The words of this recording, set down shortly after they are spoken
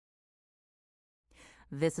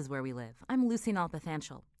This is Where We Live. I'm Lucy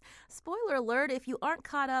Nalpathanchel. Spoiler alert, if you aren't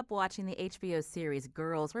caught up watching the HBO series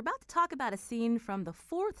Girls, we're about to talk about a scene from the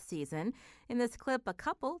 4th season. In this clip, a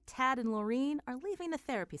couple, Tad and Laureen, are leaving a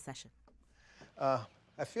therapy session. I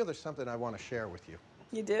feel there's something I want to share with you.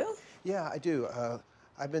 You do? Yeah, I do.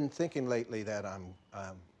 I've been thinking lately that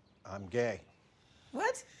I'm gay.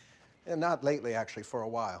 What? And not lately, actually, for a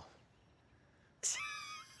while.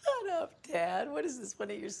 Shut up, Dad. What is this, one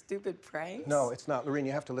of your stupid pranks? No, it's not. Laureen,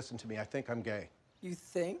 you have to listen to me. I think I'm gay. You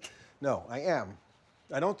think? No, I am.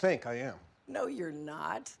 I don't think I am. No, you're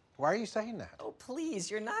not. Why are you saying that? Oh, please,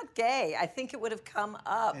 you're not gay. I think it would have come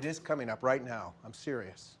up. It is coming up right now. I'm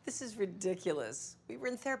serious. This is ridiculous. We were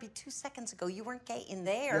in therapy 2 seconds ago. You weren't gay in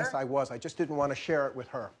there. Yes, I was. I just didn't want to share it with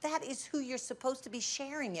her. That is who you're supposed to be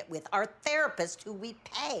sharing it with, our therapist who we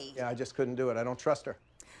pay. Yeah, I just couldn't do it. I don't trust her.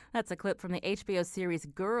 That's a clip from the HBO series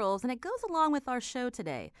Girls, and it goes along with our show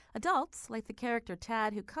today. Adults, like the character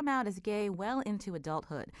Tad, who come out as gay well into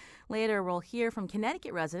adulthood. Later, we'll hear from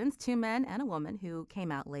Connecticut residents, 2 men and a woman, who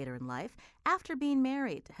came out later in life after being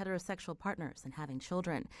married to heterosexual partners and having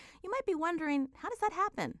children. You might be wondering, how does that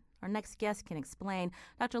happen? Our next guest can explain.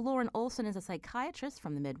 Dr. Lauren Olson is a psychiatrist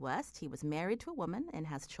from the Midwest. He was married to a woman and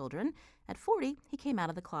has children. At 40, he came out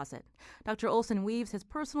of the closet. Dr. Olson weaves his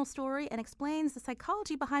personal story and explains the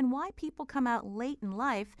psychology behind why people come out late in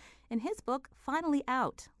life in his book, Finally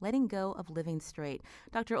Out, Letting Go of Living Straight.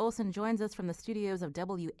 Dr. Olson joins us from the studios of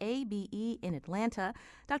WABE in Atlanta.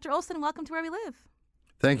 Dr. Olson, welcome to Where We Live.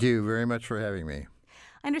 Thank you very much for having me.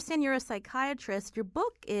 I understand you're a psychiatrist. Your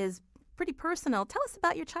book is pretty personal. Tell us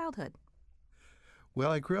about your childhood.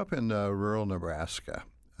 Well, I grew up in rural Nebraska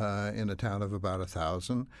in a town of about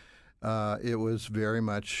 1,000. It was very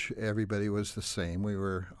much, everybody was the same. We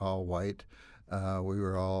were all white. We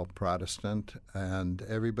were all Protestant, and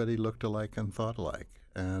everybody looked alike and thought alike.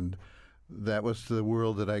 And that was the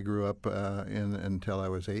world that I grew up in until I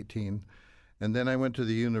was 18. And then I went to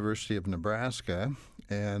the University of Nebraska,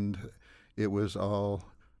 and it was all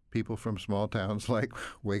people from small towns like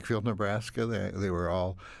Wakefield, Nebraska. They were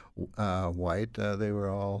all white. They were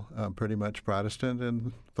all pretty much Protestant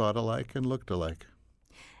and thought alike and looked alike.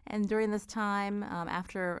 And during this time,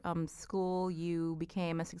 after school, you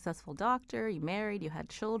became a successful doctor, you married, you had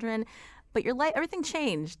children, but your life, everything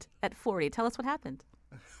changed at 40. Tell us what happened.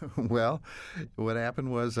 Well, what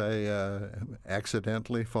happened was I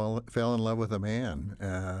accidentally fell in love with a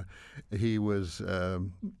man. He was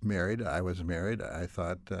married. I was married. I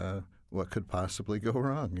thought, what could possibly go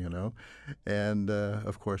wrong, you know? And,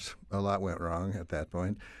 of course, a lot went wrong at that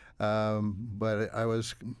point. But I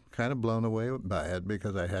was kind of blown away by it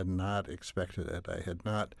because I had not expected it. I had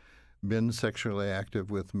not been sexually active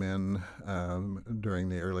with men during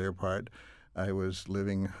the earlier part. I was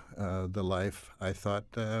living the life I thought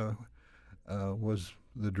was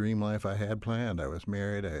the dream life I had planned. I was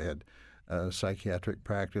married. I had a psychiatric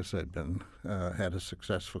practice. I'd been had a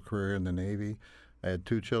successful career in the Navy. I had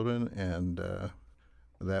 2 children, and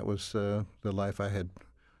that was the life I had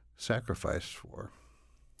sacrificed for.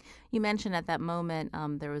 You mentioned at that moment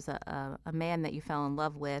there was a man that you fell in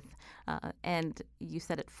love with, and you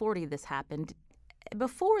said at 40 this happened.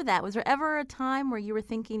 Before that, was there ever a time where you were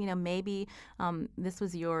thinking, maybe this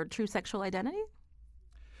was your true sexual identity?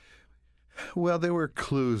 Well, there were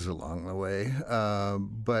clues along the way,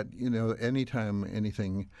 but, anytime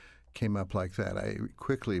anything came up like that, I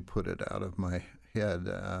quickly put it out of my head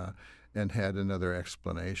and had another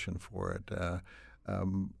explanation for it.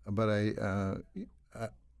 But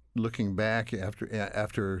looking back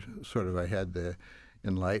after sort of I had the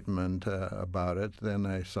enlightenment about it, then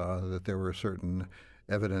I saw that there were certain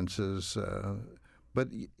evidences. But,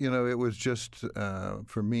 it was just,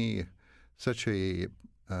 for me, such a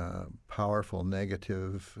powerful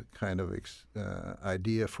negative kind of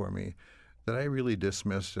idea for me that I really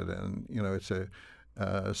dismissed it. And, it's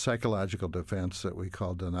a psychological defense that we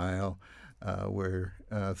call denial, where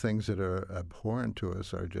things that are abhorrent to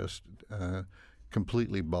us are just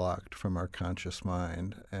completely blocked from our conscious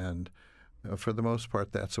mind. And for the most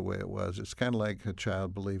part, that's the way it was. It's kind of like a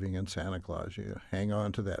child believing in Santa Claus. You hang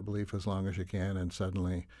on to that belief as long as you can, and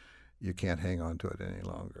suddenly you can't hang on to it any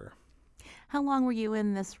longer. How long were you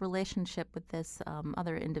in this relationship with this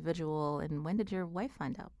other individual, and when did your wife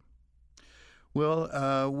find out?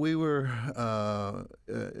 Well, we were,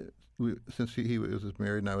 since he was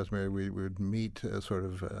married and I was married, we would meet sort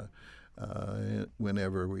of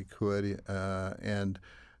whenever we could, and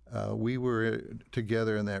we were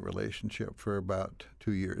together in that relationship for about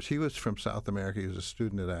 2 years. He was from South America. He was a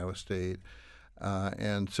student at Iowa State.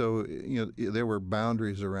 And so, there were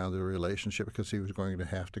boundaries around the relationship because he was going to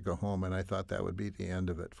have to go home, and I thought that would be the end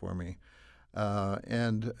of it for me.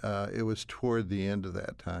 And it was toward the end of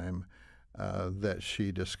that time that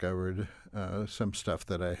she discovered some stuff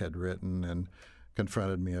that I had written and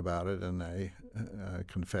confronted me about it, and I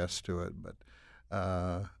confessed to it. But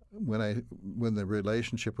when the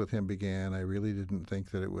relationship with him began, I really didn't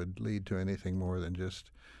think that it would lead to anything more than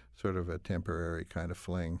just sort of a temporary kind of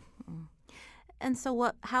fling. And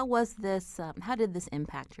so, how was this? How did this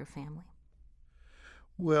impact your family?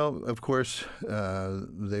 Well, of course,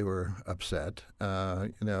 they were upset. I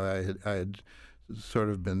had sort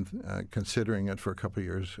of been considering it for a couple of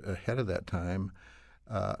years ahead of that time,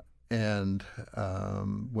 and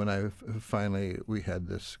when we had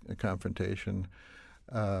this confrontation,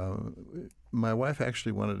 my wife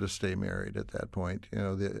actually wanted to stay married at that point.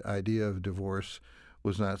 The idea of divorce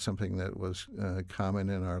was not something that was common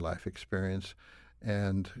in our life experience.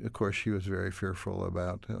 And, of course, she was very fearful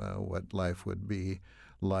about what life would be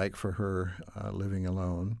like for her living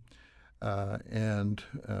alone. The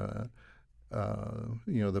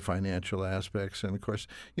financial aspects. And, of course,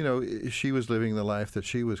 she was living the life that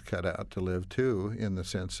she was cut out to live, too, in the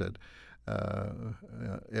sense that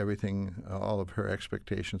everything, all of her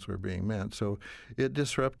expectations were being met. So it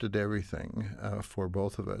disrupted everything for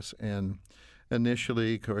both of us. And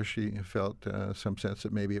initially, of course, she felt some sense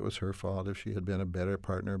that maybe it was her fault. If she had been a better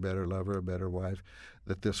partner, a better lover, a better wife,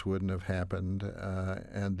 that this wouldn't have happened.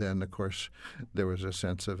 And then, of course, there was a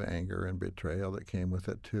sense of anger and betrayal that came with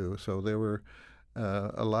it, too. So there were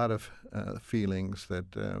a lot of feelings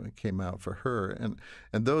that came out for her. And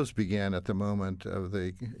those began at the moment of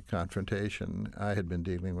the confrontation. I had been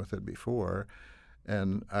dealing with it before,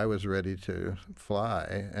 and I was ready to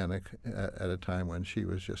fly, and at a time when she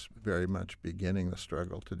was just very much beginning the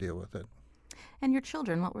struggle to deal with it. And your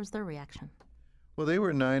children, what was their reaction? Well, they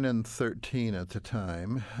were 9 and 13 at the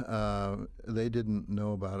time. They didn't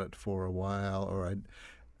know about it for a while, or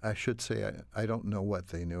I should say I don't know what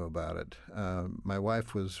they knew about it. My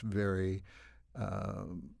wife was very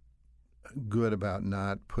good about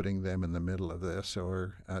not putting them in the middle of this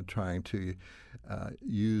or trying to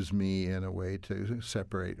use me in a way to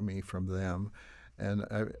separate me from them. And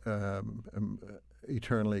I'm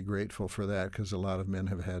eternally grateful for that, because a lot of men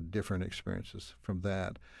have had different experiences from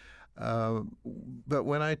that. But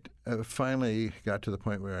when I finally got to the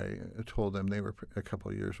point where I told them, they were a couple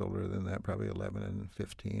of years older than that, probably 11 and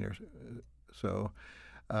 15 or so,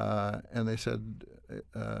 and they said,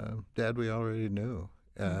 Dad, we already knew.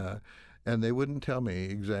 And they wouldn't tell me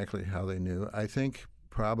exactly how they knew. I think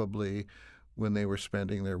probably when they were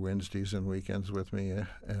spending their Wednesdays and weekends with me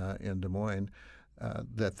in Des Moines,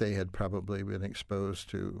 that they had probably been exposed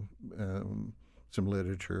to some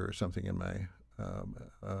literature or something in my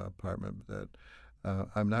apartment that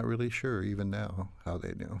I'm not really sure even now how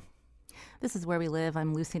they knew. This is Where We Live.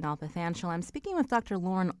 I'm Lucy Nalpathanchel. I'm speaking with Dr.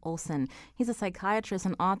 Lauren Olson. He's a psychiatrist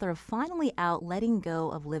and author of Finally Out, Letting Go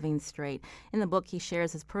of Living Straight. In the book, he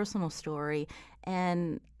shares his personal story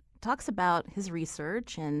and talks about his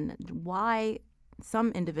research and why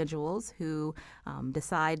some individuals who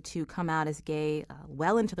decide to come out as gay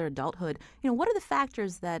well into their adulthood, what are the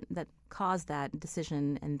factors that cause that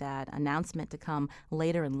decision and that announcement to come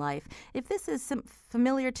later in life? If this is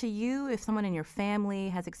familiar to you, if someone in your family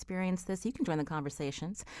has experienced this, you can join the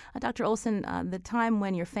conversations. Dr. Olson, the time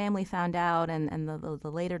when your family found out and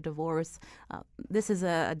the later divorce, this is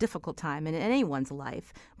a difficult time in anyone's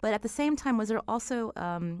life. But at the same time, was there also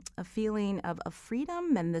a feeling of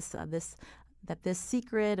freedom and that this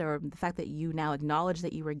secret, or the fact that you now acknowledge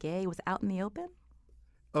that you were gay, was out in the open?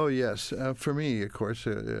 Oh yes, for me, of course.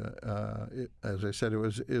 As I said, it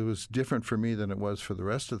was different for me than it was for the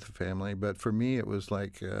rest of the family. But for me, it was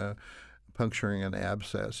like puncturing an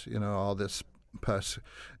abscess. All this pus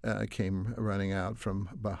came running out from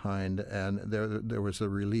behind, and there was a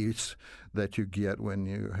release that you get when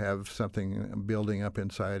you have something building up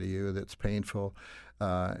inside of you that's painful,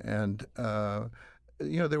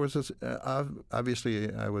 there was this,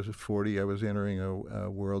 obviously I was 40. I was entering a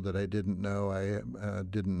world that I didn't know. I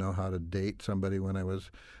didn't know how to date somebody when I was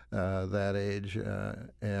that age,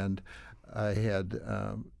 and I had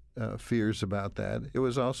fears about that. It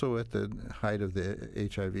was also at the height of the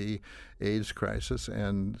HIV/AIDS crisis,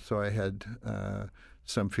 and so I had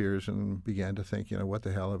some fears and began to think, what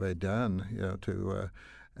the hell have I done, to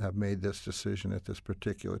have made this decision at this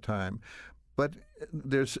particular time. But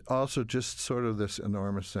there's also just sort of this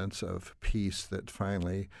enormous sense of peace that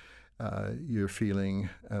finally you're feeling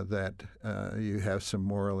that you have some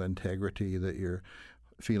moral integrity, that you're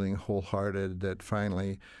feeling wholehearted, that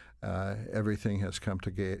finally everything has come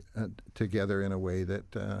together in a way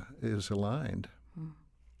that is aligned.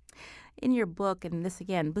 In your book, and this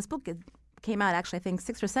book came out actually, I think,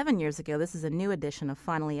 6 or 7 years ago. This is a new edition of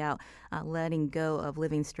Finally Out, Letting Go of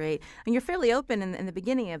Living Straight. And you're fairly open in the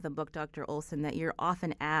beginning of the book, Dr. Olson, that you're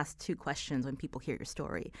often asked two questions when people hear your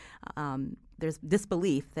story. There's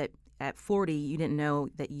disbelief that at 40 you didn't know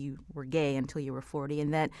that you were gay until you were 40,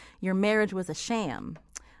 and that your marriage was a sham.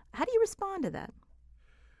 How do you respond to that?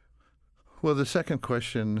 Well, the second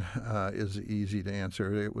question is easy to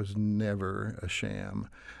answer. It was never a sham.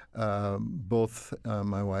 Both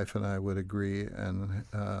my wife and I would agree, and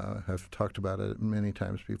have talked about it many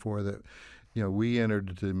times before, that we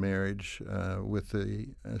entered the marriage with the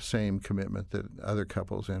same commitment that other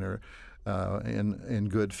couples enter, in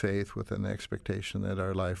good faith, with an expectation that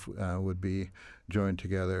our life would be joined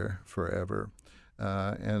together forever.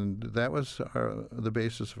 And that was the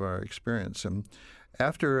basis of our experience. And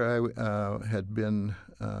after I had been,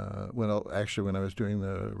 when I was doing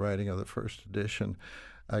the writing of the first edition,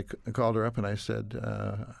 I called her up and I said,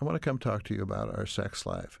 I want to come talk to you about our sex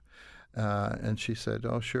life. And she said,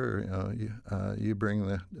 oh, sure, you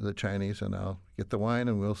bring the Chinese and I'll get the wine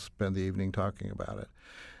and we'll spend the evening talking about it.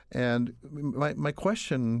 And my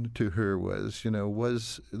question to her was,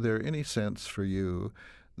 was there any sense for you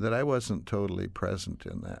that I wasn't totally present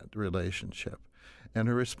in that relationship? And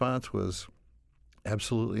her response was,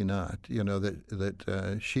 absolutely not.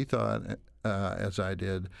 That she thought, as I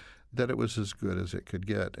did, that it was as good as it could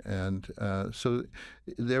get. And so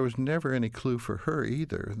there was never any clue for her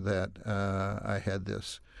either that I had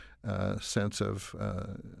this sense of,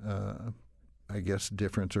 I guess,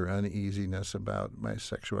 difference or uneasiness about my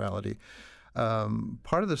sexuality.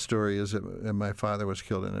 Part of the story is that my father was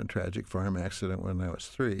killed in a tragic farm accident when I was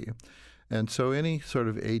 3. And so any sort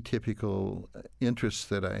of atypical interests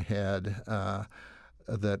that I had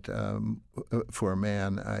for a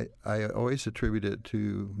man, I always attribute it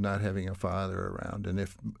to not having a father around. And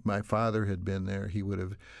if my father had been there, he would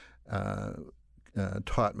have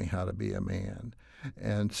taught me how to be a man.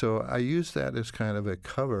 And so I used that as kind of a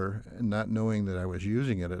cover, not knowing that I was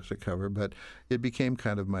using it as a cover, but it became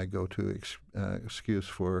kind of my go-to excuse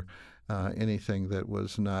for anything that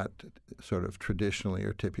was not sort of traditionally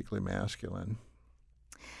or typically masculine.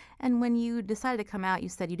 And when you decided to come out, you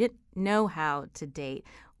said you didn't know how to date.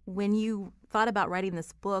 When you thought about writing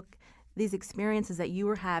this book, these experiences that you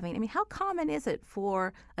were having, I mean, how common is it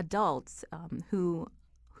for adults who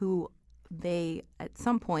they at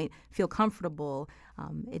some point feel comfortable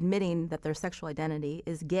admitting that their sexual identity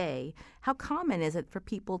is gay? How common is it for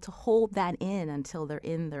people to hold that in until they're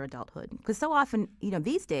in their adulthood? Because so often,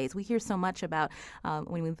 these days we hear so much about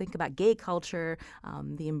when we think about gay culture,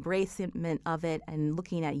 the embracement of it, and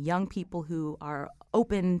looking at young people who are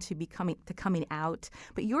open to coming out.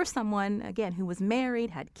 But you're someone, again, who was married,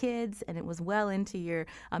 had kids, and it was well into your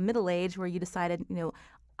middle age where you decided,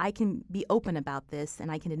 I can be open about this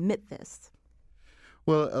and I can admit this.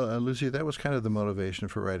 Well, Lucy, that was kind of the motivation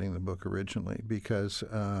for writing the book originally, because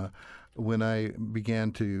when I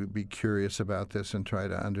began to be curious about this and try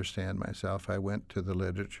to understand myself, I went to the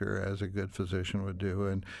literature, as a good physician would do,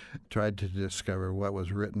 and tried to discover what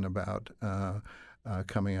was written about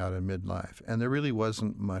coming out in midlife. And there really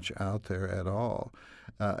wasn't much out there at all.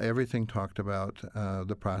 Everything talked about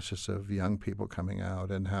the process of young people coming out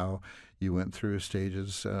and how you went through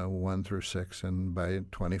stages 1 through 6, and by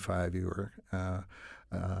 25 you were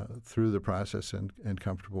through the process and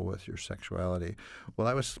comfortable with your sexuality. Well,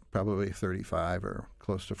 I was probably 35 or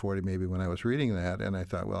close to 40 maybe when I was reading that, and I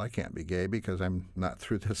thought, well, I can't be gay because I'm not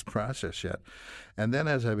through this process yet. And then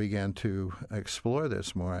as I began to explore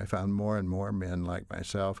this more, I found more and more men like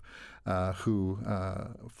myself who,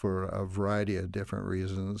 for a variety of different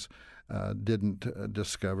reasons, didn't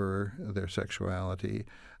discover their sexuality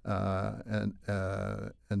until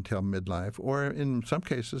midlife, or in some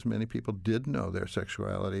cases, many people did know their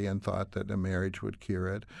sexuality and thought that a marriage would cure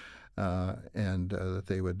it, and that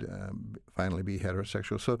they would finally be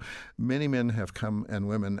heterosexual. So many men have come, and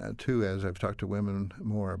women too, as I've talked to women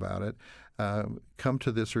more about it, come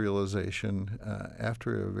to this realization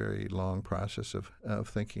after a very long process of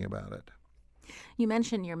thinking about it. You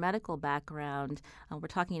mentioned your medical background. We're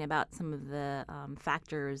talking about some of the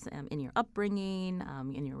factors in your upbringing,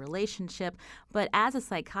 in your relationship. But as a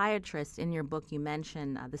psychiatrist, in your book, you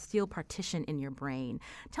mentioned the steel partition in your brain.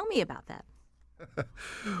 Tell me about that.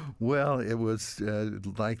 Well, it was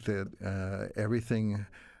like that everything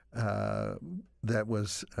that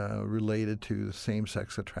was related to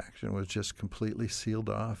same-sex attraction was just completely sealed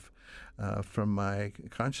off from my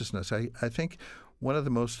consciousness. I think one of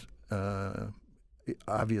the most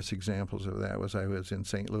obvious examples of that was I was in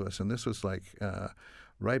St. Louis, and this was like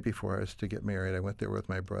right before I was to get married. I went there with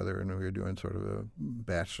my brother, and we were doing sort of a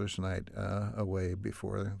bachelor's night away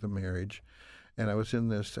before the marriage. And I was in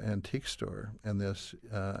this antique store, and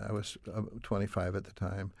I was 25 at the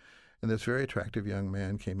time, and this very attractive young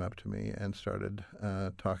man came up to me and started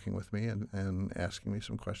talking with me and asking me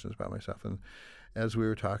some questions about myself. And as we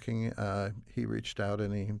were talking, he reached out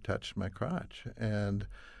and he touched my crotch. And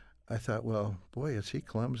I thought, well, boy, is he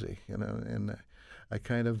clumsy, and I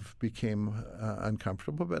kind of became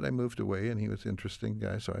uncomfortable, but I moved away, and he was an interesting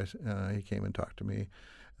guy, so he came and talked to me.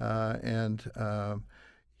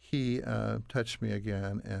 He touched me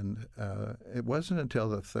again, and it wasn't until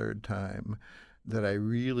the third time that I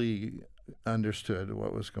really understood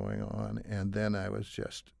what was going on, and then I was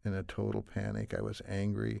just in a total panic. I was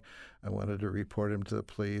angry. I wanted to report him to the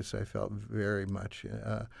police. I felt very much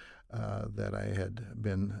that I had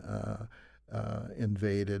been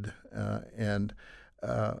invaded, and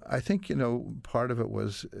I think part of it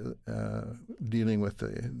was dealing with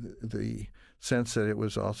the sense that it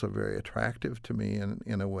was also very attractive to me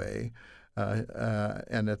in a way,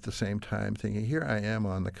 and at the same time thinking, here I am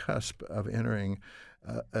on the cusp of entering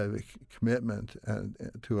a commitment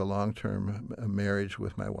to a long-term marriage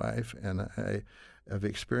with my wife, and I have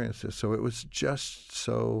experienced this. So it was just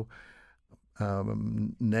so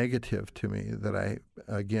negative to me that I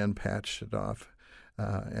again patched it off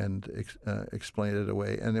and explained it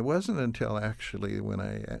away. And it wasn't until actually when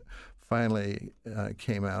I finally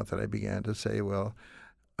came out that I began to say, well,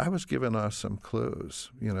 I was giving off some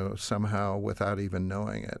clues, somehow without even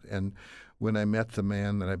knowing it. And when I met the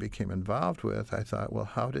man that I became involved with, I thought, well,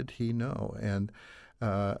 how did he know? And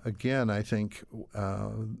again, I think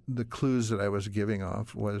the clues that I was giving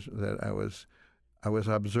off was that I was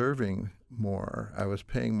observing more. I was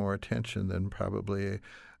paying more attention than probably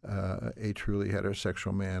a truly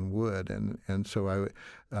heterosexual man would, and so I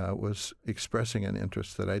was expressing an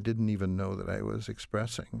interest that I didn't even know that I was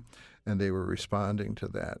expressing, and they were responding to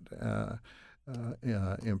that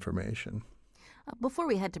information. Before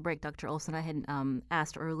we head to break, Dr. Olson, I had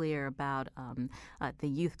asked earlier about the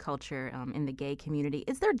youth culture in the gay community.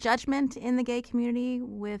 Is there judgment in the gay community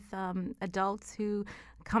with adults who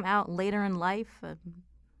come out later in life?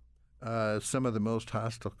 Some of the most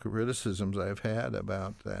hostile criticisms I've had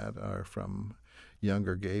about that are from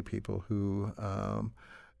younger gay people who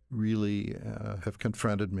really have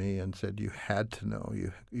confronted me and said, "You had to know.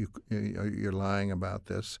 You're lying about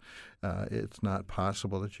this. It's not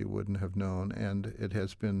possible that you wouldn't have known." And it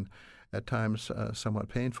has been, at times, somewhat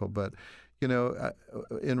painful. But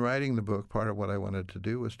in writing the book, part of what I wanted to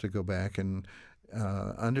do was to go back and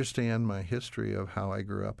understand my history of how I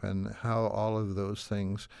grew up and how all of those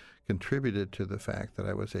things contributed to the fact that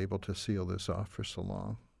I was able to seal this off for so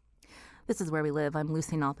long. This is Where We Live. I'm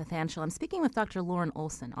Lucy Nalpathanchel. I'm speaking with Dr. Lauren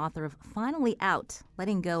Olson, author of Finally Out,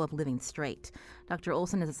 Letting Go of Living Straight. Dr.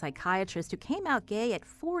 Olson is a psychiatrist who came out gay at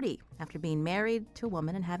 40 after being married to a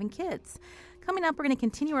woman and having kids. Coming up, we're going to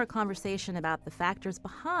continue our conversation about the factors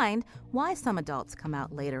behind why some adults come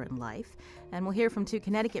out later in life. And we'll hear from two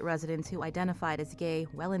Connecticut residents who identified as gay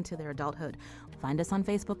well into their adulthood. Find us on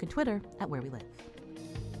Facebook and Twitter at Where We Live.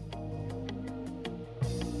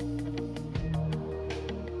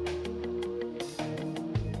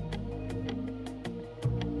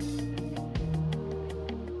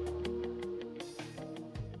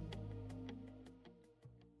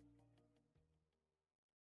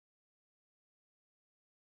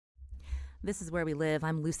 This is Where We Live.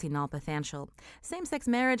 I'm Lucy Nalpathanchel. Same-sex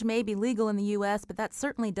marriage may be legal in the U.S., but that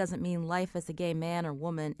certainly doesn't mean life as a gay man or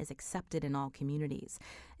woman is accepted in all communities.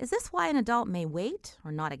 Is this why an adult may wait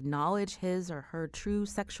or not acknowledge his or her true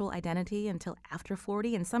sexual identity until after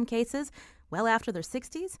 40, in some cases, well after their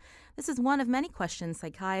 60s? This is one of many questions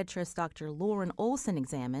psychiatrist Dr. Lauren Olson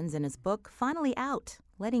examines in his book, Finally Out,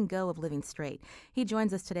 Letting Go of Living Straight. He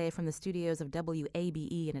joins us today from the studios of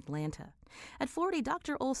WABE in Atlanta. At 40,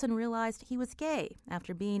 Dr. Olson realized he was gay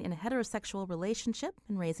after being in a heterosexual relationship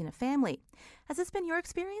and raising a family. Has this been your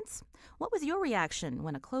experience? What was your reaction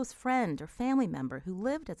when a close friend or family member who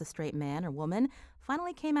lived as a straight man or woman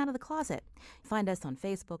finally came out of the closet? Find us on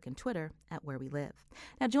Facebook and Twitter at Where We Live.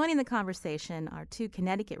 Now, joining the conversation are two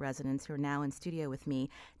Connecticut residents who are now in studio with me.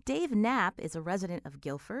 Dave Knapp is a resident of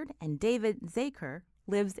Guilford, and David Zaker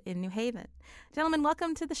lives in New Haven. Gentlemen,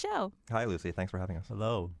 welcome to the show. Hi, Lucy. Thanks for having us.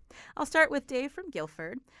 Hello. I'll start with Dave from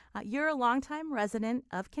Guilford. You're a longtime resident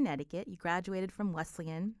of Connecticut. You graduated from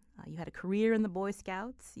Wesleyan. You had a career in the Boy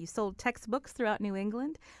Scouts. You sold textbooks throughout New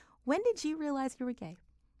England. When did you realize you were gay?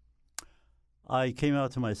 I came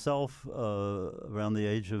out to myself around the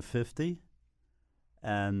age of 50,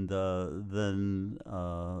 and then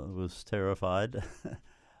was terrified.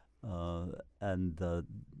 and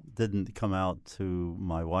didn't come out to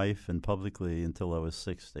my wife and publicly until I was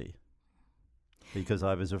 60, because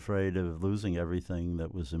I was afraid of losing everything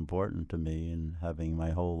that was important to me and having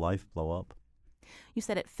my whole life blow up. You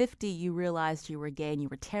said at 50 you realized you were gay and you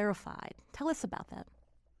were terrified. Tell us about that.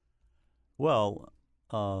 Well,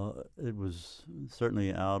 it was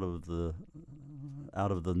certainly out of the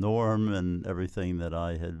norm and everything that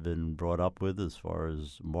I had been brought up with as far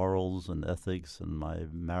as morals and ethics and my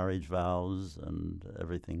marriage vows and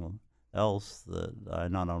everything else that I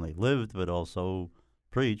not only lived but also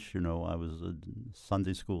preached. I was a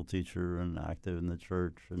Sunday school teacher and active in the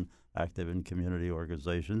church and active in community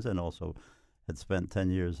organizations, and also had spent 10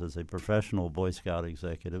 years as a professional Boy Scout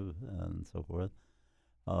executive and so forth.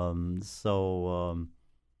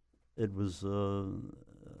 It was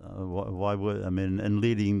why would and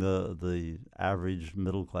leading the average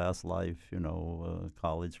middle class life,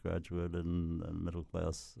 college graduate and middle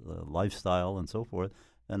class lifestyle and so forth,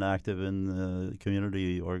 and active in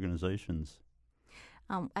community organizations.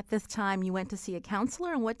 At this time, you went to see a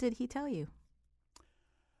counselor, and what did he tell you?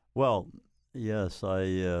 Well, yes,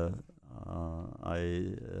 I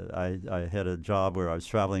had a job where I was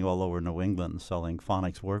traveling all over New England selling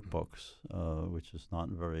phonics workbooks, which is not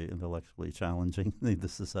very intellectually challenging,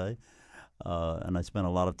 needless to say. And I spent a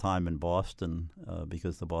lot of time in Boston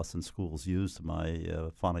because the Boston schools used my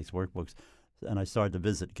phonics workbooks. And I started to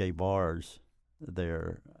visit gay bars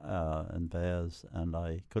there and baths, and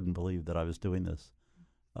I couldn't believe that I was doing this.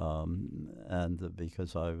 And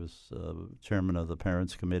because I was chairman of the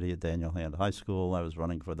Parents Committee at Daniel Hand High School, I was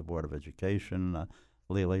running for the Board of Education,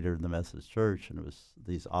 later in the Methodist Church, and it was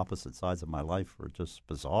these opposite sides of my life were just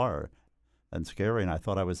bizarre and scary, and I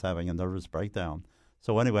thought I was having a nervous breakdown.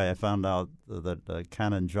 So anyway, I found out that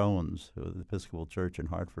Canon Jones, who the Episcopal Church in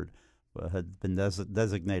Hartford, had been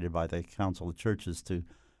designated by the Council of Churches to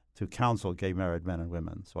counsel gay married men and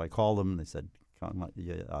women. So I called them, and they said,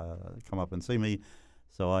 come up and see me.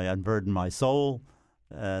 So I unburdened my soul,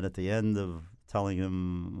 and at the end of telling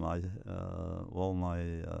him all my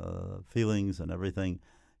feelings and everything,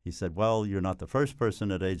 he said, well, you're not the first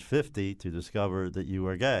person at age 50 to discover that you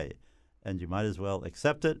are gay, and you might as well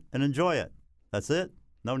accept it and enjoy it. That's it.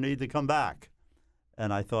 No need to come back.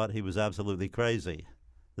 And I thought he was absolutely crazy.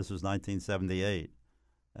 This was 1978,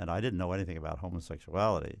 and I didn't know anything about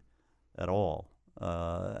homosexuality at all.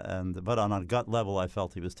 But on a gut level, I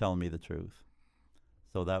felt he was telling me the truth.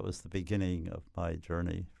 So that was the beginning of my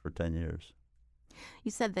journey for 10 years.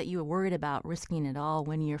 You said that you were worried about risking it all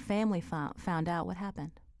when your family found out. What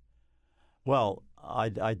happened? Well, I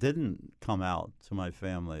didn't come out to my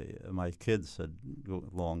family. My kids had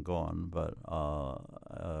long gone, but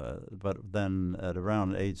then at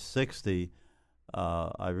around age 60,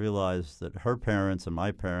 I realized that her parents and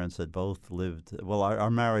my parents had both lived. Well,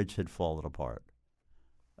 our marriage had fallen apart,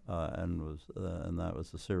 and that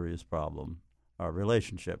was a serious problem. Our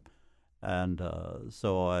relationship. And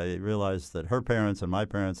so I realized that her parents and my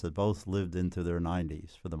parents had both lived into their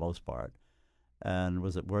 90s for the most part. And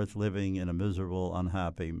was it worth living in a miserable,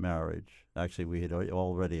 unhappy marriage? Actually, we had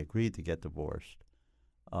already agreed to get divorced.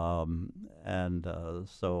 So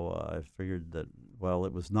I figured that, well,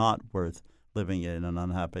 it was not worth living in an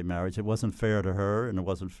unhappy marriage. It wasn't fair to her, and it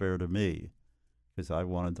wasn't fair to me, because I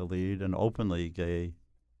wanted to lead an openly gay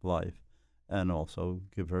life and also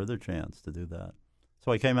give her the chance to do that.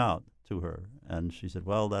 So I came out to her, and she said,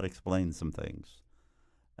 well, that explains some things.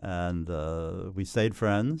 And we stayed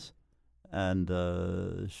friends, and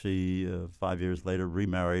she, 5 years later,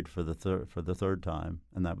 remarried for the third time,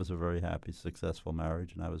 and that was a very happy, successful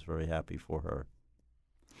marriage, and I was very happy for her.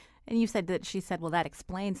 And you said that she said, well, that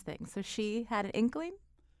explains things. So she had an inkling?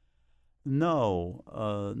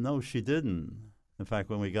 No, she didn't. In fact,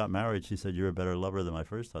 when we got married, she said, you're a better lover than my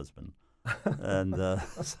first husband. And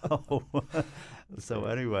so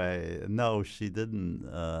anyway, no, she didn't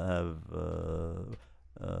have.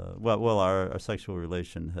 Our sexual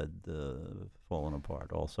relation had fallen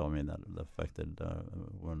apart. Also, I mean that affected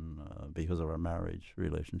because of our marriage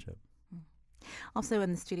relationship. Also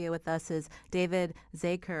in the studio with us is David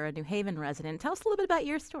Zaker, a New Haven resident. Tell us a little bit about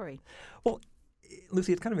your story. Well,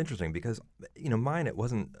 Lucy, it's kind of interesting because, mine, it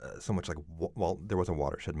wasn't so much like, there was a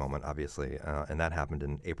watershed moment, obviously, and that happened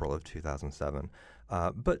in April of 2007.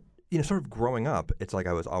 But, sort of growing up, it's like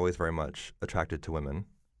I was always very much attracted to women,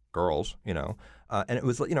 girls, and it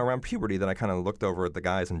was, around puberty that I kind of looked over at the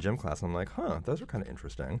guys in gym class and I'm like, those are kind of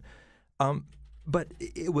interesting. But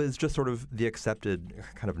it was just sort of the accepted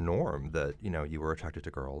kind of norm that, you were attracted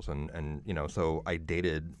to girls. And so I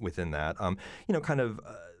dated within that, kind of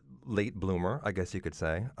late bloomer, I guess you could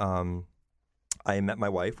say. I met my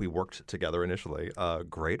wife. We worked together initially,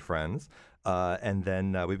 great friends. And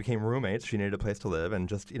then we became roommates. She needed a place to live, and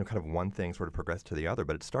just kind of one thing sort of progressed to the other.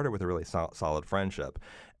 But it started with a really solid friendship.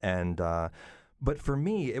 And but for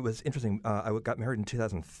me, it was interesting. I got married in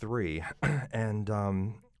 2003,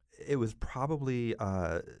 and it was probably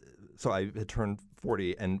so I had turned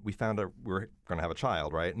 40, and we found out we were going to have a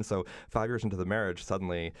child, right? And so 5 years into the marriage,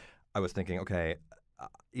 suddenly I was thinking, okay,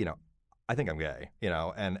 I think I'm gay,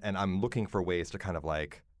 and I'm looking for ways to kind of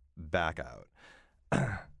like back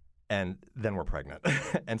out. And then we're pregnant.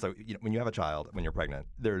 And so when you have a child, when you're pregnant,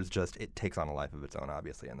 it takes on a life of its own,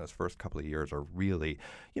 obviously. And those first couple of years are really,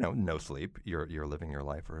 no sleep. You're living your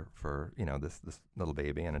life for this little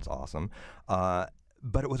baby, and it's awesome.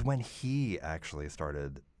 But it was when he actually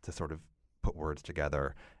started to sort of put words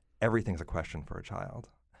together. Everything's a question for a child.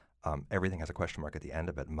 Everything has a question mark at the end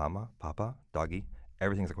of it. Mama, papa, doggy,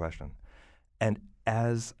 everything's a question. And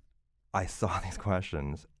as I saw these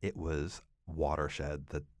questions, it was watershed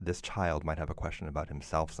that this child might have a question about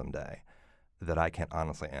himself someday that I can't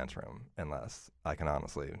honestly answer him unless I can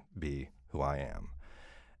honestly be who I am.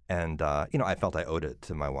 And, I felt I owed it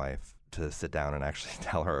to my wife to sit down and actually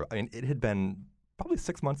tell her. I mean, it had been probably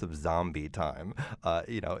 6 months of zombie time.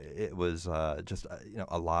 It was just,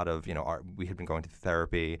 a lot of, we had been going to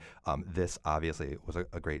therapy. This obviously was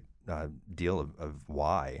a great deal of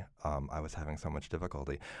why I was having so much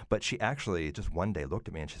difficulty. But she actually just one day looked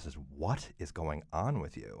at me and she says, "What is going on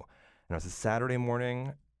with you?" And it was a Saturday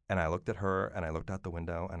morning, and I looked at her and I looked out the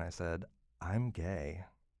window and I said, "I'm gay."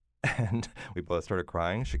 And we both started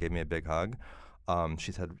crying. She gave me a big hug.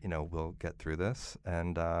 She said, "We'll get through this."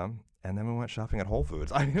 And then we went shopping at Whole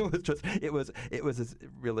Foods. I mean, it was this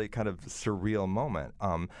really kind of surreal moment.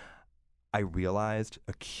 I realized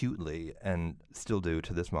acutely, and still do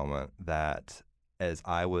to this moment, that as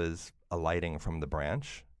I was alighting from the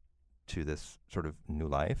branch to this sort of new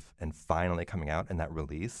life and finally coming out, and that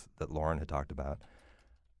release that Lauren had talked about,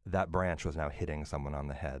 that branch was now hitting someone on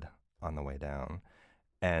the head on the way down.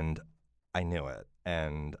 And I knew it.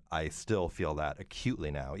 And I still feel that acutely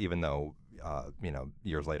now, even though,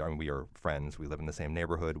 years later, I mean, we are friends. We live in the same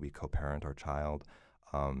neighborhood. We co-parent our child.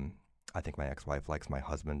 I think my ex-wife likes my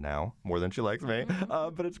husband now more than she likes me,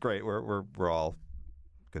 but it's great. We're all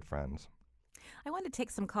good friends. I wanted to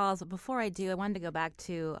take some calls, but before I do, I wanted to go back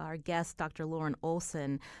to our guest, Dr. Lauren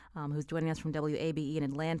Olson, who's joining us from WABE in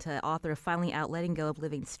Atlanta, author of Finally Out, Letting Go of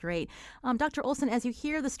Living Straight. Dr. Olson, as you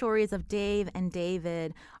hear the stories of Dave and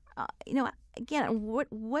David, again, what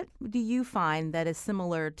do you find that is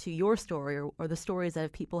similar to your story or the stories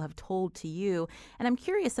that people have told to you? And I'm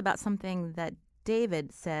curious about something that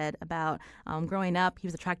David said about growing up. He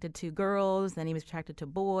was attracted to girls, then he was attracted to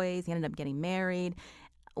boys. He ended up getting married.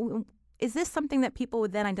 Is this something that people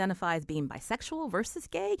would then identify as being bisexual versus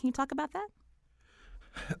gay? Can you talk about that?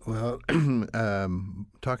 Well,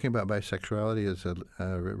 talking about bisexuality is a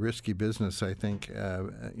risky business. I think,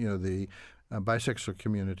 the bisexual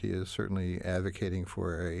community is certainly advocating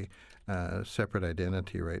for a separate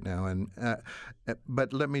identity right now. And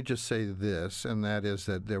but let me just say this, and that is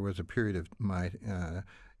that there was a period of my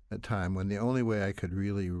time when the only way I could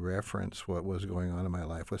really reference what was going on in my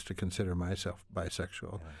life was to consider myself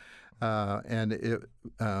bisexual. But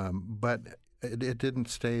it didn't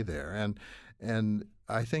stay there. And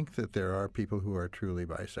I think that there are people who are truly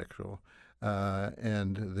bisexual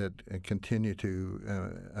and that continue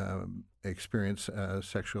to experience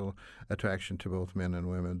sexual attraction to both men and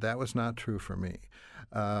women. That was not true for me.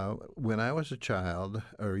 When I was a child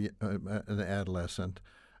or an adolescent,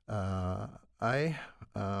 I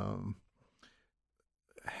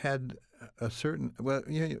had a certain,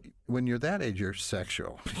 when you're that age, you're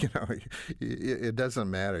sexual. It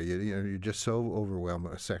doesn't matter. You're just so overwhelmed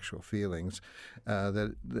with sexual feelings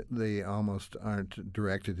that they almost aren't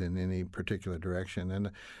directed in any particular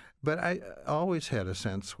direction. But I always had a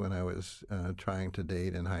sense when I was trying to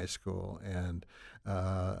date in high school, and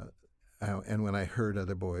when I heard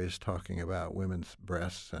other boys talking about women's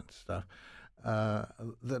breasts and stuff,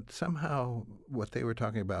 that somehow what they were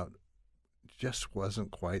talking about just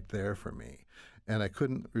wasn't quite there for me, and I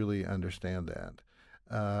couldn't really understand that.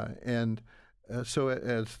 So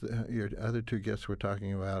as your other two guests were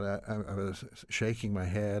talking about, I was shaking my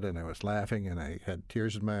head and I was laughing and I had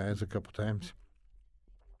tears in my eyes a couple times.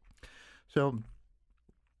 So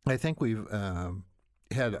I think we've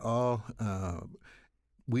had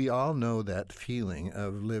we all know that feeling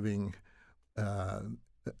of living a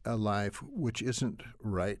life which isn't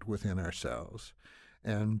right within ourselves,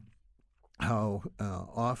 and how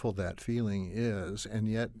awful that feeling is, and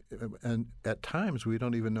yet, and at times we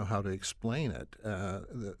don't even know how to explain it,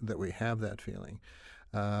 that we have that feeling.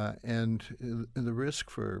 And the risk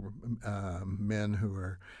for men who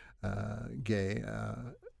are gay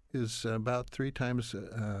is about 3 times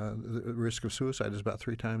the risk of suicide is about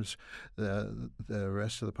 3 times the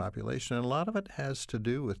rest of the population, and a lot of it has to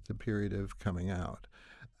do with the period of coming out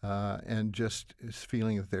and just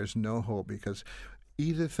feeling that there's no hope, because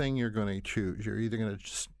either thing you're going to choose. You're either going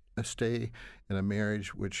to stay in a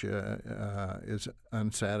marriage which is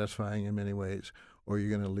unsatisfying in many ways, or you're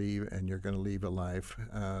going to leave, and you're going to leave a life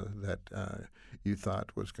that you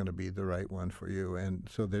thought was going to be the right one for you. And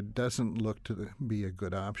so there doesn't look to be a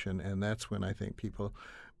good option, and that's when I think people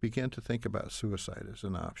begin to think about suicide as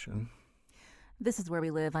an option. This is Where We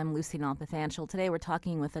Live. I'm Lucy Nalpathanchel. Today we're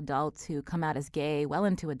talking with adults who come out as gay well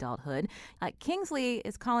into adulthood. Kingsley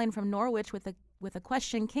is calling from Norwich with a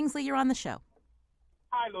question. Kingsley, you're on the show.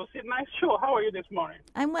 Hi, Lucy. Nice show. How are you this morning?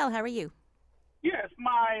 I'm well. How are you? Yes,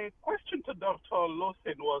 my question to Dr.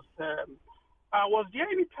 Lawson was there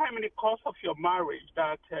any time in the course of your marriage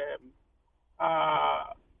that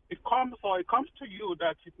it comes to you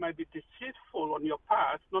that it might be deceitful on your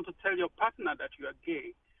part not to tell your partner that you are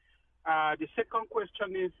gay? The second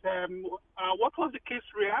question is, what was the case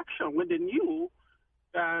reaction when they knew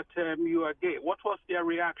that you are gay? What was their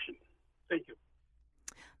reaction? Thank you.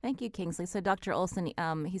 Thank you, Kingsley. So Dr. Olson,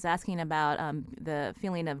 he's asking about the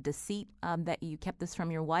feeling of deceit that you kept this from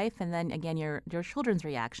your wife, and then again your children's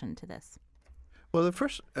reaction to this. Well, the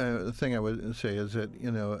first thing I would say is that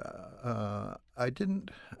I didn't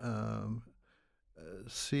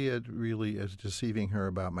see it really as deceiving her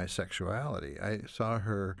about my sexuality. I saw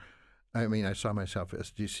myself as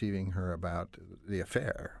deceiving her about the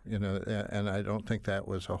affair, and I don't think that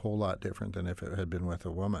was a whole lot different than if it had been with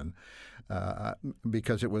a woman,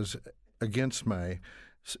 because it was against my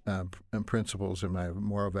principles and my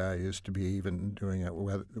moral values to be even doing it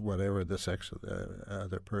whatever the sex of the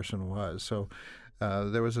other person was. So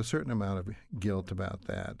there was a certain amount of guilt about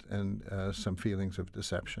that and some feelings of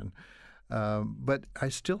deception. But I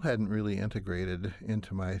still hadn't really integrated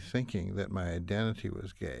into my thinking that my identity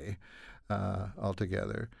was gay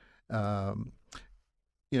altogether.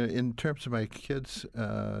 In terms of my kids,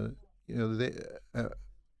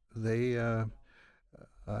 they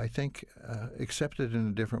I think accepted in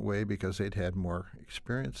a different way because they'd had more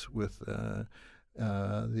experience with the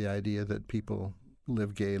idea that people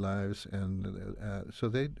live gay lives, and so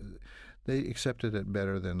they accepted it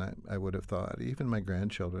better than I would have thought. Even my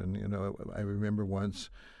grandchildren, I remember once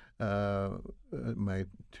my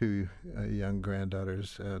 2 young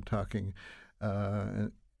granddaughters talking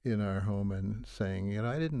in our home and saying,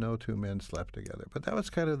 I didn't know 2 men slept together. But that was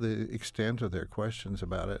kind of the extent of their questions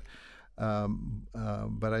about it.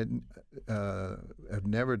 But I have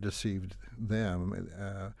never deceived them.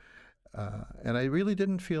 And I really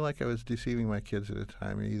didn't feel like I was deceiving my kids at the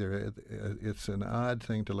time either. It's an odd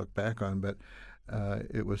thing to look back on, but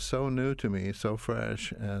it was so new to me, so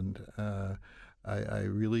fresh, and I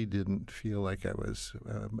really didn't feel like I was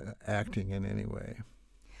acting in any way.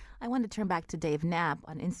 I want to turn back to Dave Knapp,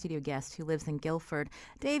 an in-studio guest who lives in Guilford.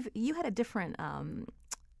 Dave, you had a different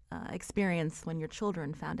experience when your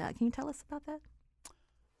children found out. Can you tell us about that?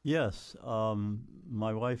 Yes.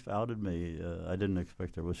 My wife outed me. I didn't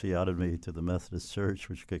expect her. Well, she outed me to the Methodist Church,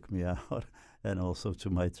 which kicked me out, and also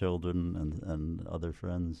to my children and other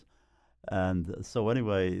friends. And so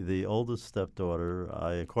anyway, the oldest stepdaughter,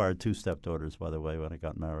 I acquired 2 stepdaughters, by the way, when I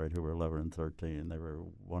got married, who were 11 and 13. They were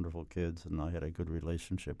wonderful kids, and I had a good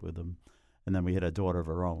relationship with them. And then we had a daughter of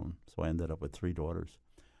her own, so I ended up with 3 daughters.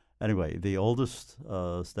 Anyway, the oldest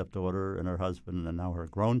stepdaughter and her husband, and now her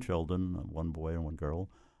grown children, 1 boy and 1 girl,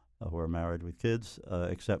 who are married with kids,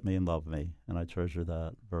 accept me and love me, and I treasure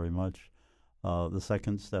that very much. The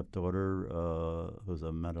second stepdaughter, who's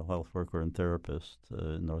a mental health worker and therapist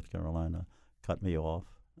in North Carolina, cut me off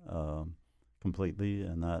completely,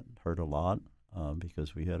 and that hurt a lot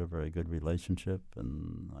because we had a very good relationship,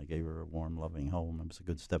 and I gave her a warm, loving home. I was a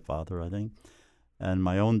good stepfather, I think. And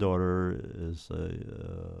my own daughter is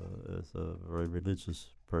a very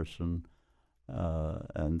religious person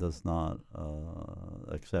and does not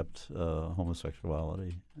accept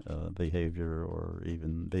homosexuality behavior or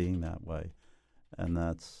even being that way. And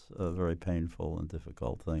that's a very painful and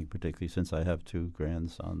difficult thing, particularly since I have 2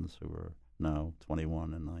 grandsons who are now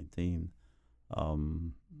 21 and 19,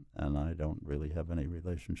 and I don't really have any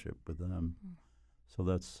relationship with them. So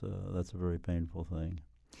that's a very painful thing.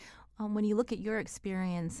 When you look at your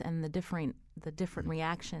experience and the different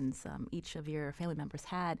reactions each of your family members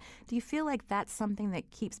had, do you feel like that's something that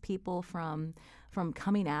keeps people from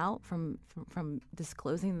coming out, from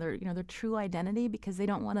disclosing their true identity because they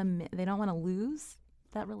don't want to lose?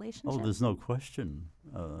 that relationship? Oh, there's no question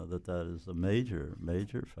that is a major,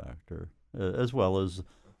 major factor, as well as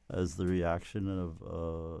the reaction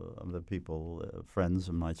of the people, friends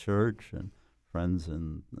in my church and friends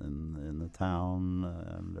in the town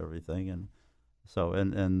and everything. And so,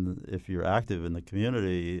 and if you're active in the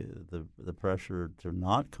community, the pressure to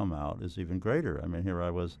not come out is even greater. I mean, here I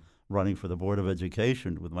was running for the Board of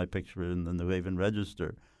Education with my picture in the New Haven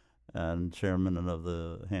Register, and chairman of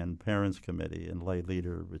the Hand Parents Committee and lay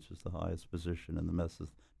leader, which is the highest position in the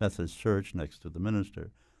Methodist Church next to the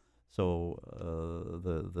minister. So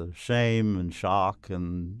the shame and shock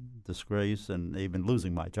and disgrace and even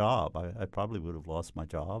losing my job, I probably would have lost my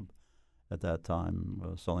job at that time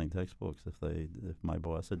selling textbooks if my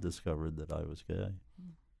boss had discovered that I was gay.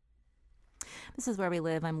 This is Where We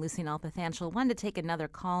Live. I'm Lucy Nalpathanchel. Wanted to take another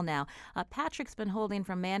call now. Patrick's been holding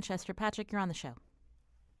from Manchester. Patrick, you're on the show.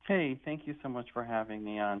 Hey, thank you so much for having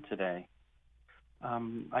me on today.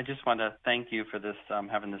 I just want to thank you for this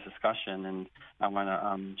having this discussion, and I want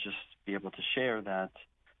to just be able to share that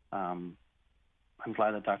I'm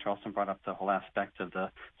glad that Dr. Olson brought up the whole aspect of the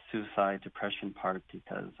suicide depression part,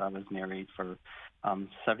 because I was married for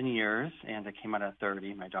 7 years, and I came out at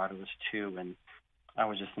 30. My daughter was 2, and I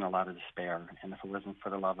was just in a lot of despair. And if it wasn't for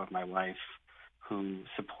the love of my wife, who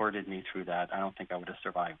supported me through that, I don't think I would have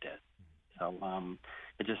survived it. So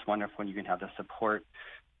it's just wonderful when you can have the support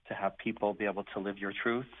to have people be able to live your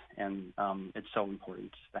truth, and it's so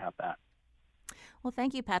important to have that. Well,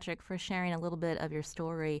 thank you, Patrick, for sharing a little bit of your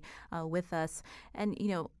story with us. And, you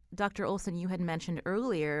know, Dr. Olson, you had mentioned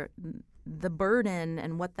earlier the burden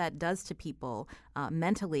and what that does to people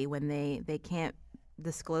mentally when they can't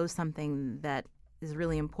disclose something that is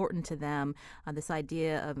really important to them, this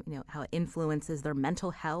idea of, you know, how it influences their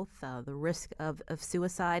mental health, the risk of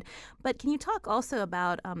suicide. But can you talk also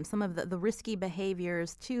about some of the risky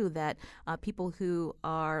behaviors, too, that people who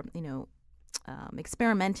are, you know,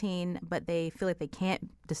 experimenting, but they feel like they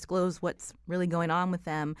can't disclose what's really going on with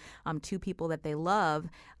them to people that they love.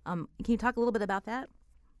 Can you talk a little bit about that?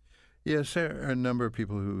 Yes, there are a number of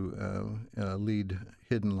people who lead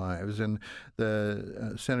hidden lives, and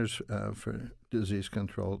the Centers for Disease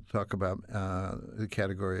Control talk about the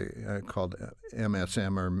category called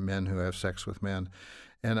MSM, or men who have sex with men.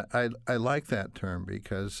 And I like that term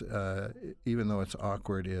because even though it's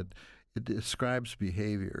awkward, it describes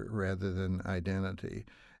behavior rather than identity.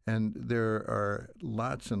 And there are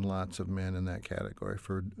lots and lots of men in that category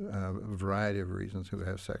for a variety of reasons who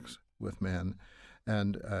have sex with men.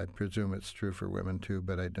 And I presume it's true for women too,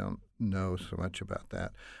 but I don't know so much about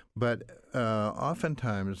that. But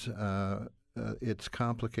oftentimes it's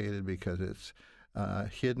complicated because it's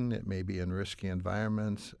hidden. It may be in risky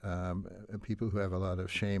environments. People who have a lot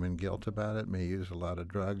of shame and guilt about it may use a lot of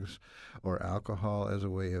drugs or alcohol as a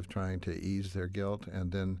way of trying to ease their guilt,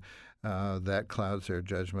 and then that clouds their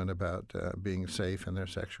judgment about being safe in their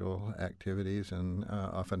sexual activities, and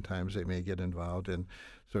oftentimes they may get involved in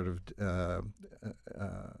sort of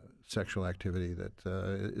sexual activity that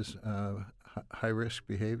is high-risk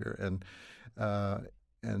behavior.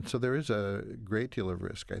 And so there is a great deal of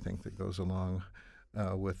risk, I think, that goes along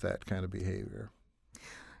with that kind of behavior.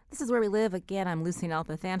 This is Where We Live. Again, I'm Lucy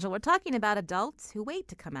Nalpathanchel. We're talking about adults who wait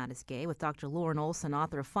to come out as gay with Dr. Lauren Olson,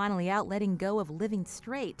 author of Finally Out, Letting Go of Living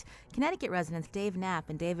Straight. Connecticut residents Dave Knapp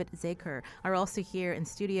and David Zaker are also here in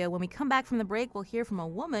studio. When we come back from the break, we'll hear from a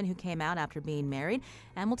woman who came out after being married,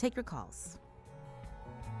 and we'll take your calls.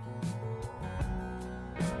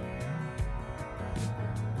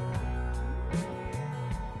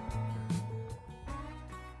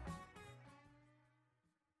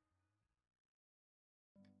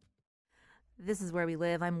 This is Where We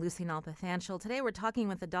Live. I'm Lucy Nalpathanchel. Today we're talking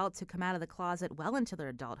with adults who come out of the closet well into their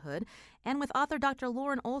adulthood, and with author Dr.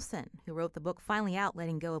 Lauren Olson, who wrote the book Finally Out,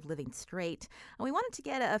 Letting Go of Living Straight. And we wanted to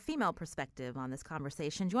get a female perspective on this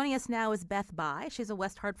conversation. Joining us now is Beth Bai. She's a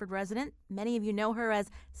West Hartford resident. Many of you know her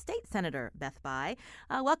as State Senator Beth Bai.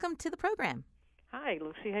 Welcome to the program. Hi,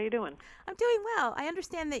 Lucy. How you doing? I'm doing well. I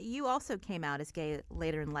understand that you also came out as gay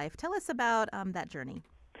later in life. Tell us about that journey.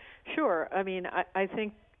 Sure. I mean, I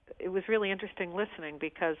think it was really interesting listening,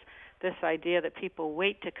 because this idea that people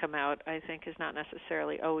wait to come out, I think, is not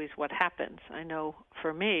necessarily always what happens. I know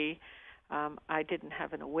for me, I didn't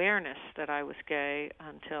have an awareness that I was gay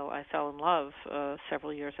until I fell in love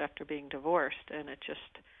several years after being divorced, and it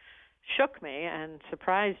just shook me and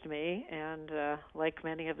surprised me. And like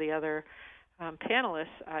many of the other panelists,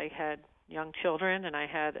 I had young children and I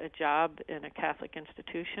had a job in a Catholic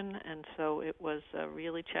institution, and so it was a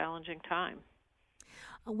really challenging time.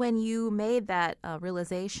 When you made that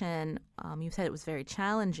realization, you said it was very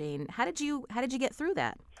challenging. How did you get through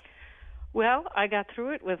that? Well, I got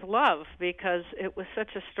through it with love because it was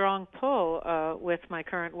such a strong pull with my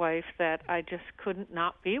current wife that I just couldn't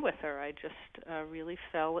not be with her. I just really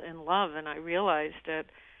fell in love, and I realized at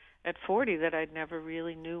 40 that I'd never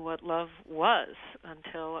really knew what love was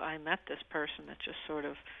until I met this person. It just sort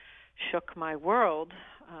of shook my world,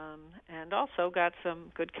 and also got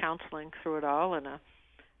some good counseling through it all, and a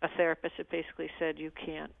therapist that basically said you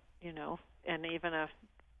can't, and even a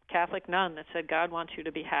Catholic nun that said God wants you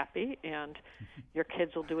to be happy and your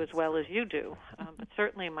kids will do as well as you do. But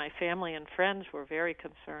certainly my family and friends were very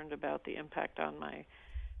concerned about the impact on my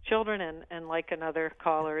children, and like another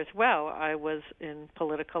caller as well, I was in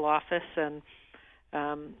political office and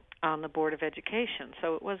on the Board of Education.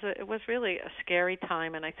 So it was really a scary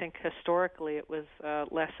time, and I think historically it was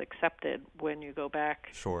less accepted when you go back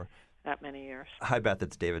Sure. that many years. Hi, Beth.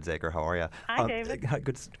 It's David Zaker. How are you? Hi, David.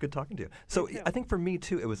 Good talking to you. So I think for me,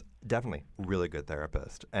 too, it was definitely really good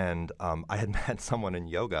therapist. And I had met someone in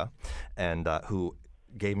yoga and who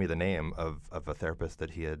gave me the name of a therapist that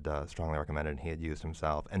he had strongly recommended and he had used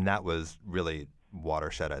himself. And that was really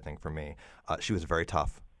watershed, I think, for me. She was very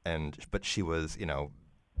tough, but she was,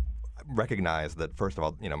 recognized that, first of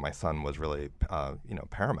all, my son was really,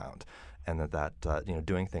 paramount, and that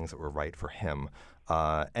doing things that were right for him.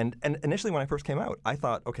 And initially when I first came out, I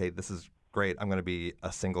thought, okay, this is great. I'm going to be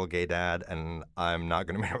a single gay dad, and I'm not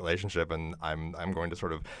going to be in a relationship, and I'm going to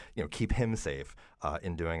sort of keep him safe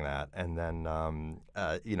in doing that. And then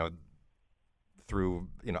through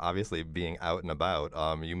obviously being out and about,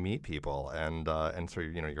 you meet people, and so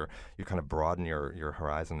you kind of broaden your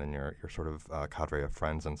horizon and your sort of cadre of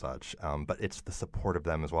friends and such. But it's the support of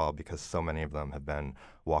them as well, because so many of them have been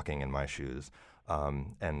walking in my shoes.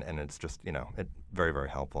 And it's just, very, very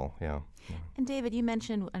helpful. Yeah. And David, you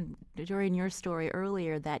mentioned during your story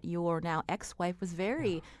earlier that your now ex-wife was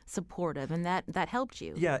very supportive, and that helped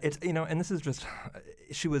you. Yeah, it's and this is just,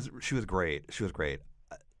 she was great. She was great.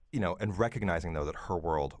 And recognizing though that her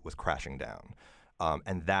world was crashing down.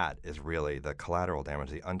 And that is really the collateral damage,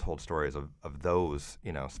 the untold stories of those,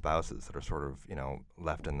 spouses that are sort of,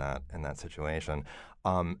 left in that situation.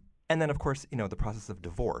 And then, of course, the process of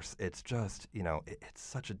divorce. It's just, it's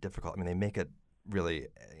such a difficult. I mean, they make it really,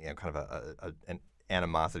 kind of an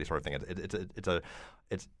animosity sort of thing.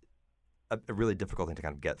 It's a really difficult thing to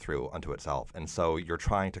kind of get through unto itself. And so you're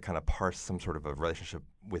trying to kind of parse some sort of a relationship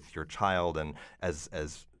with your child, and as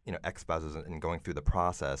ex-spouses, and going through the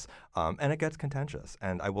process, and it gets contentious.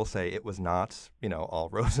 And I will say it was not, all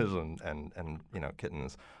roses and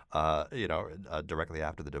kittens, directly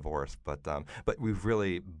after the divorce. But we've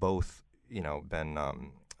really both, been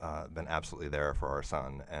absolutely there for our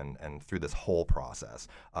son, and through this whole process,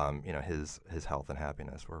 his health and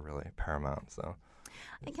happiness were really paramount. So.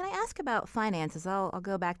 And can I ask about finances? I'll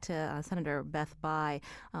go back to Senator Beth Bayh.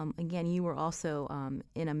 Again, you were also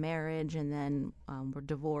in a marriage, and then were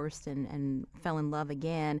divorced and fell in love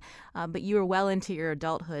again. But you were well into your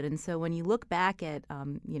adulthood, and so when you look back at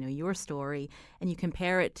your story and you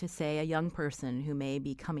compare it to, say, a young person who may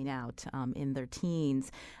be coming out in their teens,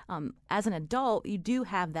 as an adult, you do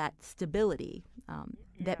have that stability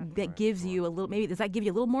that gives you a little. Maybe does that give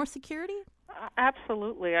you a little more security?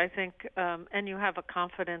 Absolutely, I think, and you have a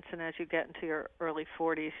confidence, and as you get into your early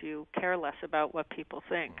 40s, you care less about what people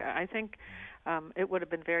think. I think it would have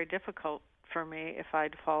been very difficult for me if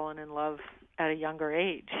I'd fallen in love at a younger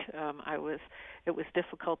age. It was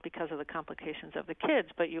difficult because of the complications of the kids,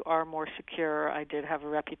 but you are more secure. I did have a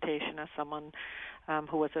reputation as someone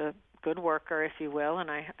who was a good worker, if you will,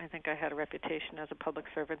 and I think I had a reputation as a public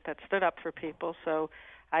servant that stood up for people, so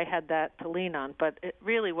I had that to lean on. But it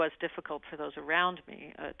really was difficult for those around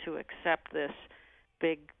me to accept this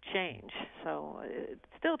big change. So it's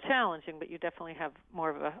still challenging, but you definitely have more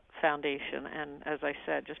of a foundation. And as I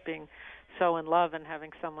said, just being so in love and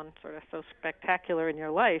having someone sort of so spectacular in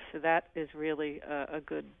your life, that is really a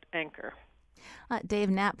good anchor.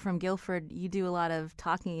 Dave Knapp from Guilford, you do a lot of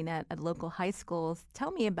talking at local high schools.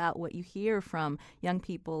 Tell me about what you hear from young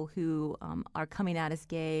people who are coming out as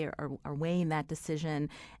gay or are weighing that decision,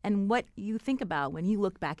 and what you think about when you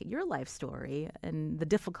look back at your life story and the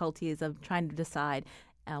difficulties of trying to decide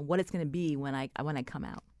what it's going to be when I come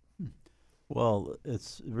out. Well,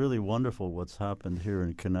 it's really wonderful what's happened here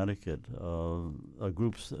in Connecticut. A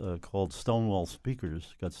group called Stonewall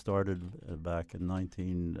Speakers got started back in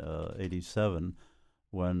 1987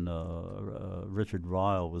 when Richard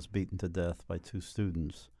Ryle was beaten to death by two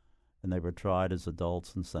students, and they were tried as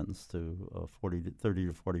adults and sentenced to 30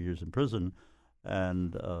 to 40 years in prison.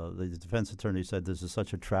 And the defense attorney said this is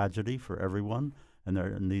such a tragedy for everyone, and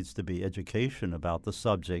there needs to be education about the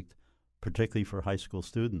subject, particularly for high school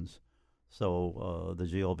students. So the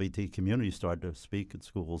GLBT community started to speak at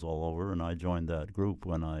schools all over, and I joined that group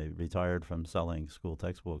when I retired from selling school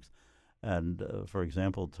textbooks. And for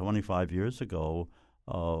example, 25 years ago,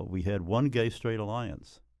 we had one gay-straight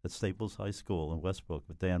alliance at Staples High School in Westbrook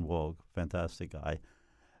with Dan Woog, fantastic guy.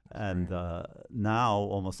 And now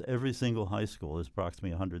almost every single high school, there's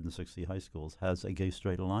approximately 160 high schools, has a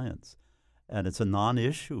gay-straight alliance. And it's a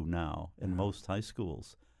non-issue now in most high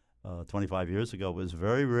schools. 25 years ago, it was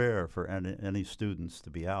very rare for any students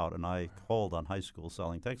to be out, and I called on high schools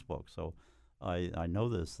selling textbooks, so I know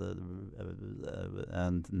this.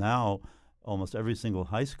 And now almost every single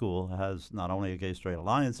high school has not only a gay-straight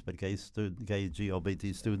alliance, but gay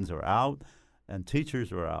GLBT students are out, and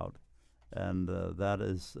teachers are out. And that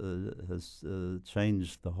has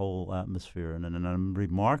changed the whole atmosphere, and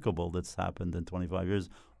remarkable that's happened in 25 years,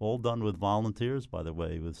 all done with volunteers, by the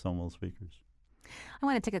way, with Stonewall speakers. I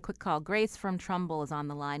want to take a quick call. Grace from Trumbull is on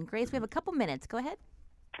the line. Grace, we have a couple minutes. Go ahead.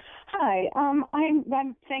 Hi.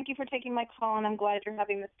 Thank you for taking my call, and I'm glad you're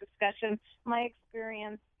having this discussion. My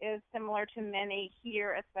experience is similar to many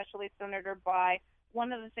here, especially Senator Bai.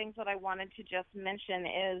 One of the things that I wanted to just mention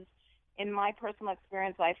is, in my personal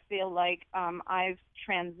experience, I feel like I've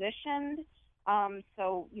transitioned.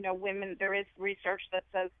 So, women, there is research that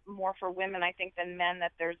says more for women, I think, than men,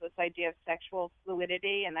 that there's this idea of sexual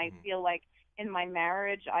fluidity. And I feel like in my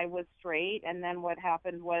marriage, I was straight. And then what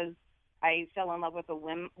happened was I fell in love with a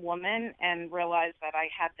woman and realized that I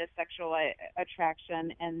had this sexual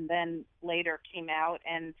attraction, and then later came out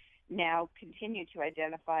and now continue to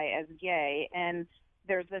identify as gay. And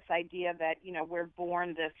there's this idea that, we're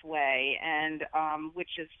born this way, and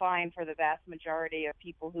which is fine for the vast majority of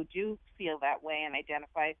people who do feel that way and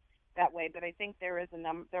identify that way. But I think there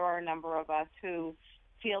are a number of us who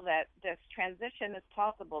feel that this transition is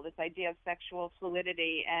possible, this idea of sexual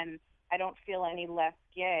fluidity, and I don't feel any less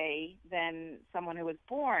gay than someone who was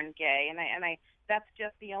born gay. And I that's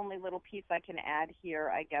just the only little piece I can add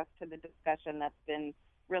here, I guess, to the discussion that's been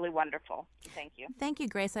really wonderful. Thank you. Thank you,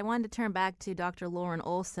 Grace. I wanted to turn back to Dr. Lauren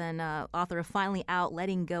Olson, author of Finally Out,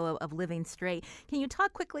 Letting Go of Living Straight. Can you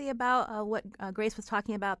talk quickly about what Grace was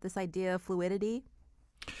talking about, this idea of fluidity?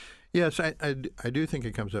 Yes, I do think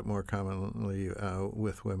it comes up more commonly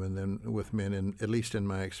with women than with men, and at least in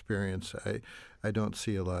my experience, I don't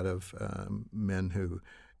see a lot of men who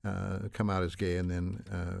come out as gay and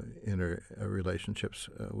then enter relationships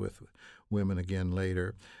with women again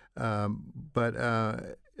later. But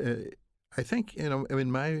I think,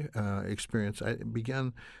 in my experience, I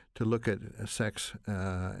began to look at sex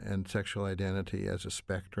and sexual identity as a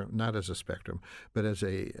spectrum, not as a spectrum, but as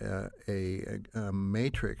a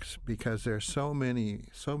matrix, because there are so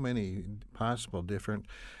many possible different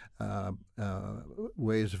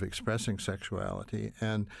ways of expressing sexuality.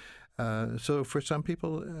 And so for some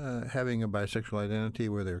people, having a bisexual identity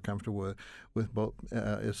where they're comfortable with both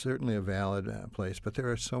is certainly a valid place, but there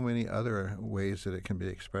are so many other ways that it can be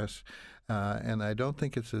expressed. And I don't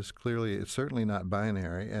think it's as clearly, it's certainly not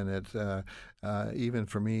binary, and it's even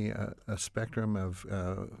for me, a spectrum of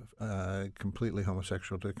completely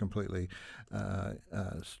homosexual to completely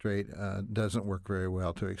straight doesn't work very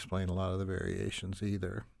well to explain a lot of the variations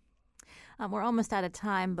either. We're almost out of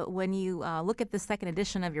time, but when you look at the second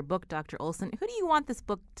edition of your book, Dr. Olson, who do you want this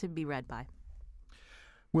book to be read by?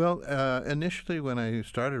 Well, initially when I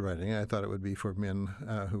started writing, I thought it would be for men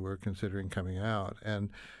who were considering coming out,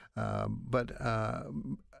 but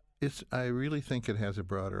I really think it has a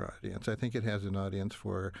broader audience. I think it has an audience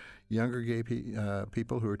for younger gay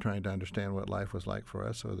people who are trying to understand what life was like for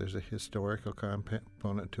us, so there's a historical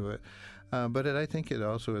component to it. But I think it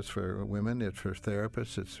also is for women, it's for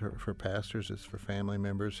therapists, it's for pastors, it's for family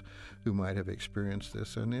members who might have experienced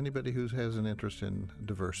this, and anybody who has an interest in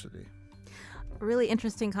diversity. Really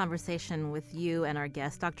interesting conversation with you and our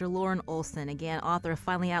guest, Dr. Lauren Olson, again, author of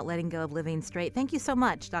Finally Out, Letting Go of Living Straight. Thank you so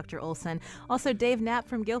much, Dr. Olson. Also, Dave Knapp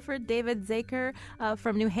from Guilford, David Zaker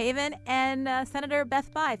from New Haven, and Senator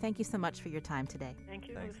Beth Bai. Thank you so much for your time today. Thank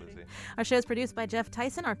you, Thanks, Lucy. Our show is produced by Jeff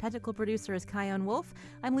Tyson. Our technical producer is Kyone Wolf.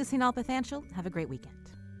 I'm Lucy Nalpathanchel. Have a great weekend.